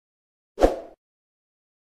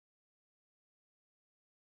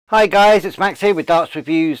Hi guys, it's Max here with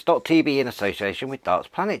dartsreviews.tv in association with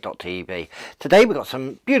dartsplanet.tv. Today we've got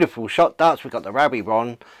some beautiful shot darts. We've got the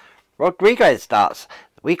Rowby-John Rodriguez darts.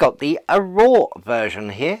 We got the Araw version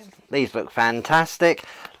here. These look fantastic,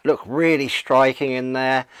 look really striking in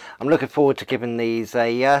there. I'm looking forward to giving these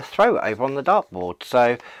a throw over on the dartboard.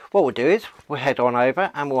 So what we'll do is we'll head on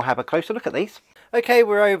over and we'll have a closer look at these. Okay,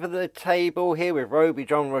 we're over the table here with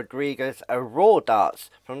Rowby-John Rodriguez Araw Darts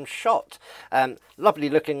from Shot. Lovely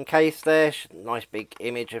looking case there, nice big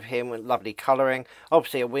image of him with lovely colouring.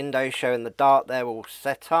 Obviously a window showing the dart there all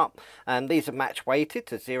set up. These are match weighted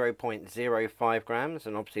to 0.05 grams,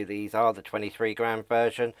 and obviously these are the 23 gram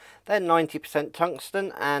version. They're 90%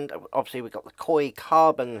 tungsten, and obviously we've got the koi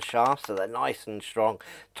carbon shafts, so they're nice and strong,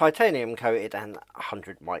 titanium coated and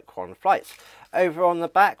 100 micron flights. Over on the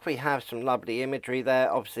back we have some lovely imagery there,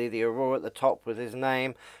 obviously the Araw at the top with his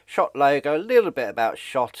name, Shot logo, a little bit about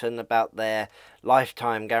Shot and about their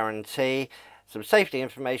lifetime guarantee, some safety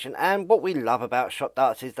information, and what we love about Shot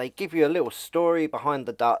darts is they give you a little story behind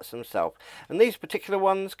the darts themselves. And these particular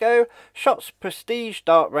ones go, Shot's prestige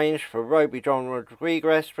dart range for Rowby-John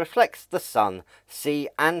Rodriguez reflects the sun, sea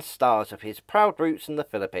and stars of his proud roots in the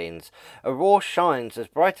Philippines. Araw shines as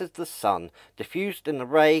bright as the sun, diffused in the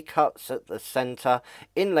ray cuts at the centre,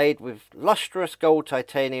 inlaid with lustrous gold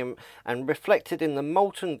titanium and reflected in the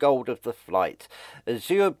molten gold of the flight.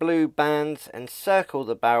 Azure blue bands encircle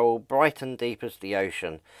the barrel, bright and deep as the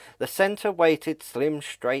ocean. The centre-weighted slim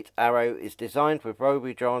straight arrow is designed with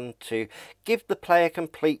Rowby-John to give the player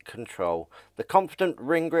complete control. The confident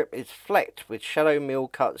ring grip is flecked with shallow mill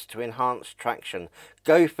cuts to enhance traction.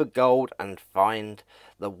 Go for gold and find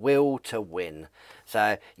the will to win.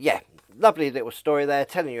 So yeah, lovely little story there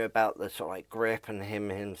telling you about the sort of like grip and him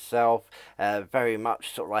himself. Very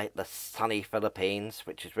much sort of like the sunny Philippines,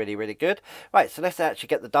 which is really good. Right, so let's actually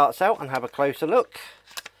get the darts out and have a closer look.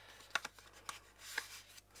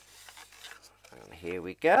 Here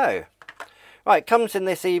we go. Right, comes in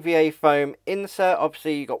this EVA foam insert.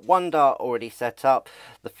 Obviously you've got one dart already set up,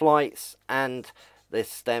 the flights and the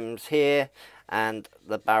stems here and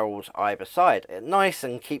the barrels either side. It's nice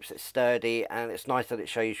and keeps it sturdy, and it's nice that it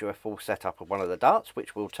shows you a full setup of one of the darts,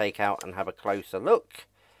 which we'll take out and have a closer look.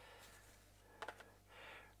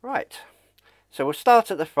 Right, so we'll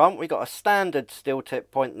start at the front. We've got a standard steel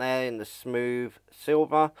tip point there in the smooth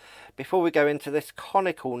silver. Before we go into this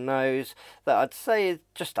conical nose that I'd say is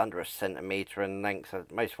just under a centimetre in length, so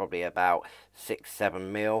most probably about 6-7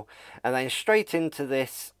 mil, and then straight into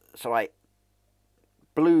this sort of like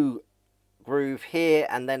blue groove here,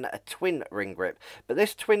 and then a twin ring grip. But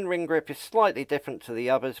this twin ring grip is slightly different to the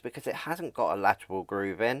others because it hasn't got a lateral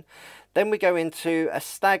groove in. Then we go into a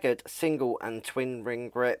staggered single and twin ring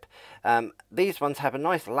grip. These ones have a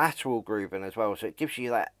nice lateral groove in as well, so it gives you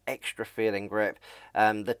that extra feeling grip.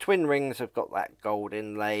 The twin rings have got that gold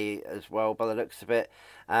inlay as well by the looks of it.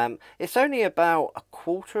 It's only about a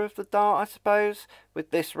quarter of the dart, I suppose, with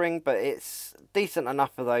this ring, but it's decent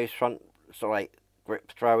enough for those front sort of like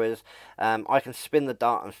grip throwers. I can spin the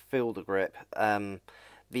dart and feel the grip.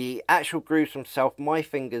 The actual grooves themselves, my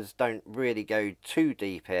fingers don't really go too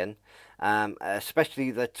deep in,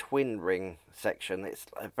 especially the twin ring section. It's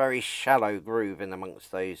a very shallow groove in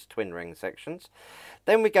amongst those twin ring sections.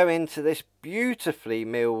 Then we go into this beautifully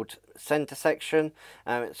milled centre section.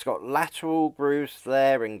 It's got lateral grooves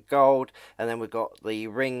there in gold, and then we've got the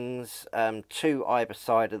rings to either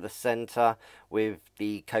side of the centre with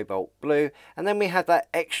the cobalt blue, and then we have that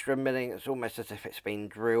extra milling. It's almost as if it's been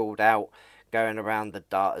drilled out going around the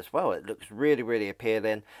dart as well. It looks really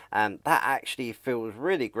appealing. That actually feels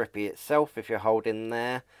really grippy itself if you're holding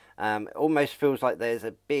there. It almost feels like there's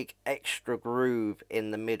a big extra groove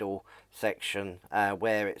in the middle section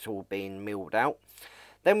where it's all been milled out.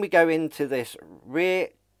 Then we go into this rear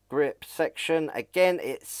grip section. Again,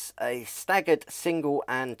 it's a staggered single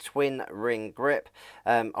and twin ring grip,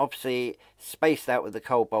 obviously spaced out with the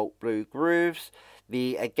cobalt blue grooves.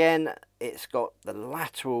 Again, it's got the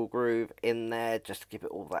lateral groove in there just to give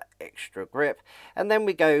it all that extra grip. And then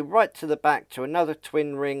we go right to the back to another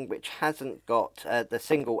twin ring which hasn't got the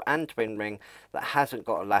single and twin ring that hasn't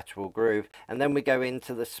got a lateral groove. And then we go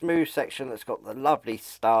into the smooth section that's got the lovely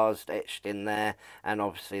stars etched in there, and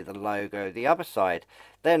obviously the logo the other side.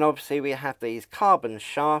 Then obviously we have these carbon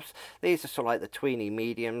shafts. These are sort of like the tweeny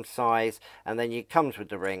medium size, and then it comes with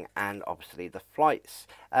the ring and obviously the flights.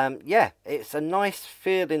 Yeah, it's a nice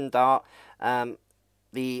feeling dart.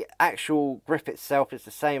 The actual grip itself is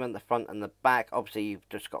the same on the front and the back. Obviously you've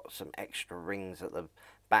just got some extra rings at the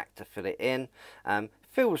back to fill it in.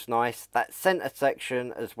 feels nice. That centre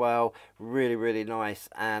section as well, really nice,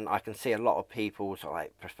 and I can see a lot of people sort of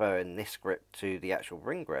like preferring this grip to the actual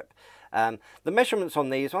ring grip. The measurements on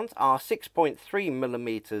these ones are 6.3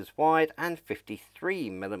 millimeters wide and 53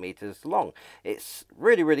 millimeters long. It's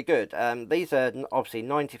really good. These are obviously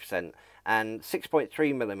 90%, and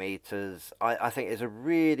 6.3 millimeters I think is a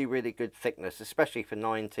really good thickness, especially for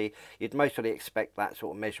 90. You'd mostly expect that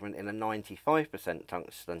sort of measurement in a 95%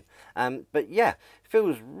 tungsten. But yeah,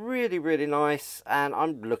 feels really nice, and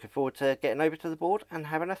I'm looking forward to getting over to the board and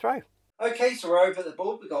having a throw. Okay, so we're over at the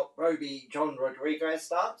board. We've got Rowby-John Rodriguez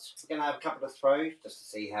Darts. We're going to have a couple of throws just to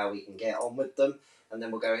see how we can get on with them, and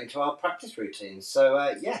then we'll go into our practice routine.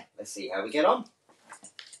 So yeah, let's see how we get on.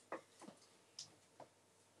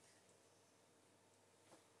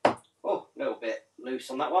 Oh, a little bit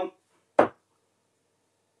loose on that one.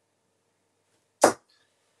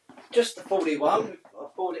 Just the 41.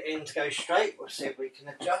 I've pulled it in to go straight. We'll see if we can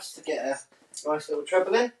adjust to get a nice little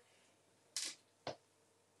treble in.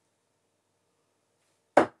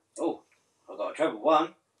 Oh, I've got a treble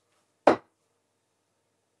one.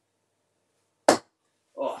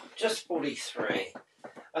 Oh, just 43.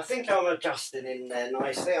 I think I'm adjusting in there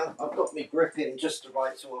nicely. I've got my grip in just the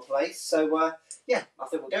right sort of place. So yeah, I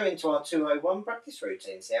think we'll go into our 201 practice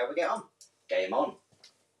routine, see how we get on. Game on.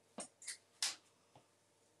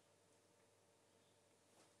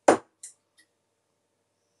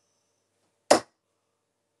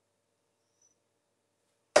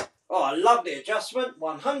 Oh, a lovely adjustment,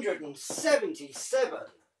 177.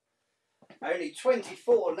 Only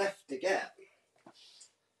 24 left to get.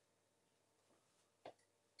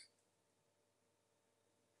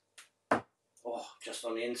 Oh, just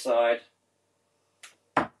on the inside.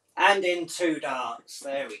 And in 2 darts,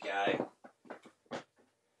 there we go.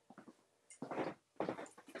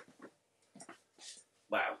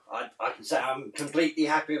 Wow, I can say I'm completely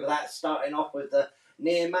happy with that, starting off with the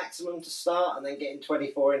near maximum to start and then getting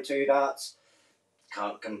 24 in 2 darts.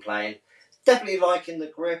 Can't complain. Definitely liking the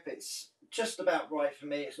grip. It's just about right for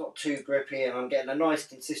me. It's not too grippy, and I'm getting a nice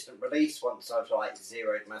consistent release once I've like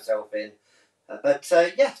zeroed myself in. But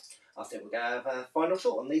yeah, I think we're going to have a final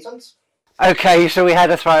thought on these ones. Okay, so we had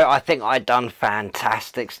a throw. I think I'd done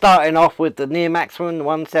fantastic. Starting off with the near maximum, the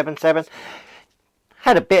 177.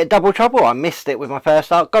 Had a bit of double trouble. I missed it with my first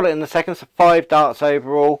dart. Got it in the second, so 5 darts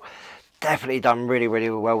overall. Definitely done really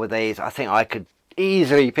well with these. I think I could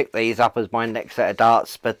easily pick these up as my next set of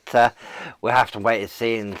darts, but we'll have to wait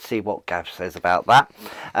and see what Gav says about that.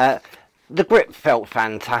 The grip felt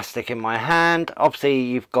fantastic in my hand. Obviously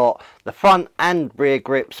you've got the front and rear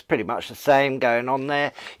grips pretty much the same going on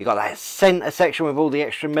there. You've got that centre section with all the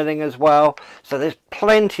extra milling as well, so there's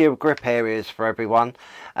plenty of grip areas for everyone.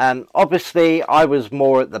 Obviously I was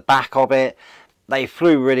more at the back of it. They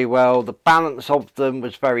flew really well. The balance of them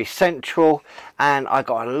was very central, and I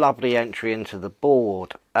got a lovely entry into the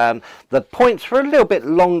board. The points were a little bit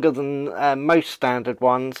longer than most standard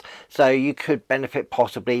ones, so you could benefit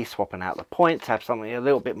possibly swapping out the points, have something a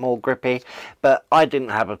little bit more grippy, but I didn't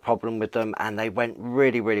have a problem with them, and they went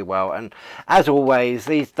really well. And as always,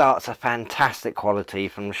 these darts are fantastic quality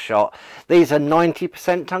from the shot. These are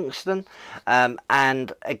 90% tungsten,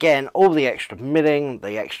 and again, all the extra milling,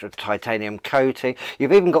 the extra titanium coating.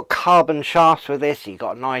 You've even got carbon shafts with this. You've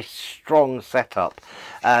got a nice strong setup.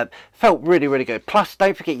 Felt really good. Plus,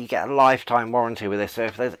 don't forget you get a lifetime warranty with this, so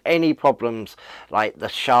if there's any problems like the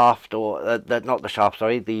shaft or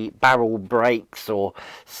the barrel breaks or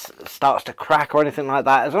starts to crack or anything like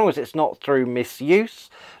that, as long as it's not through misuse,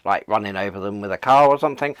 like running over them with a car or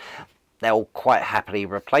something, they'll quite happily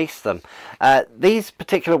replace them. These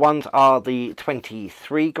particular ones are the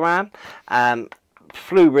 23 gram.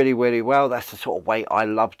 Flew really well. That's the sort of weight I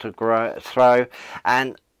love to throw,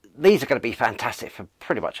 and these are going to be fantastic for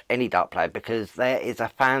pretty much any dart player because there is a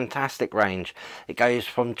fantastic range. It goes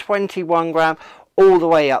from 21 gram all the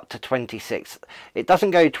way up to 26. It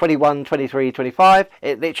doesn't go 21, 23, 25.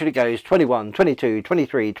 It literally goes 21, 22,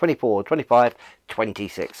 23, 24, 25,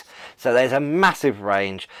 26. So there's a massive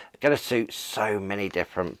range. Going to suit so many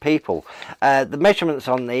different people. The measurements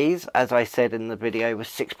on these, as I said in the video, was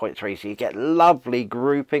 6.3, so you get lovely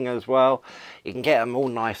grouping as well. You can get them all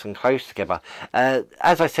nice and close together.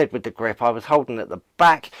 As I said with the grip, I was holding at the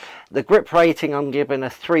back. The grip rating I'm giving a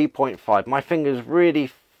 3.5. My fingers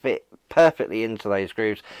really fit perfectly into those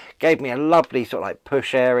grooves, gave me a lovely sort of like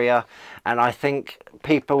push area, and I think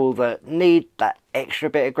people that need that extra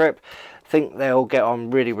bit of grip think they'll get on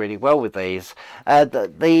really well with these.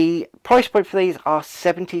 The price point for these are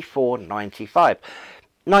 $74.95.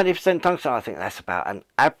 90% tungsten, I think that's about an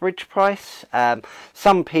average price.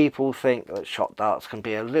 Some people think that shot darts can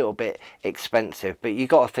be a little bit expensive, but you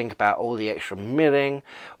got to think about all the extra milling,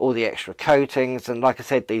 all the extra coatings, and like I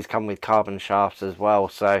said, these come with carbon shafts as well,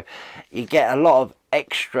 so you get a lot of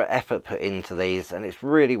extra effort put into these, and it's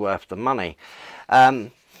really worth the money.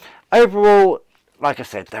 Overall, like I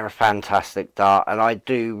said, they're a fantastic dart, and I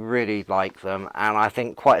do really like them, and I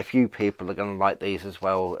think quite a few people are going to like these as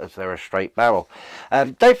well, as they're a straight barrel.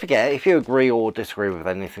 Don't forget, if you agree or disagree with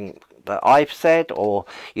anything that I've said, or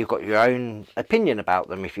you've got your own opinion about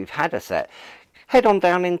them if you've had a set, head on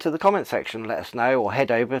down into the comment section, let us know, or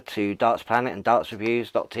head over to Darts Planet and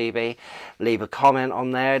dartsreviews.tv, leave a comment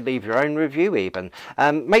on there, leave your own review even.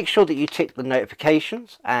 Make sure that you tick the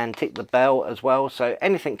notifications and tick the bell as well, so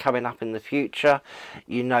anything coming up in the future,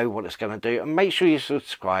 you know what it's going to do. And make sure you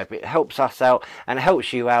subscribe, it helps us out and it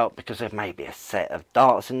helps you out, because there may be a set of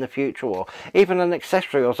darts in the future, or even an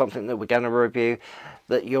accessory or something that we're going to review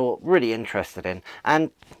that you're really interested in.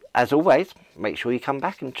 And as always, make sure you come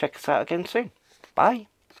back and check us out again soon. Bye.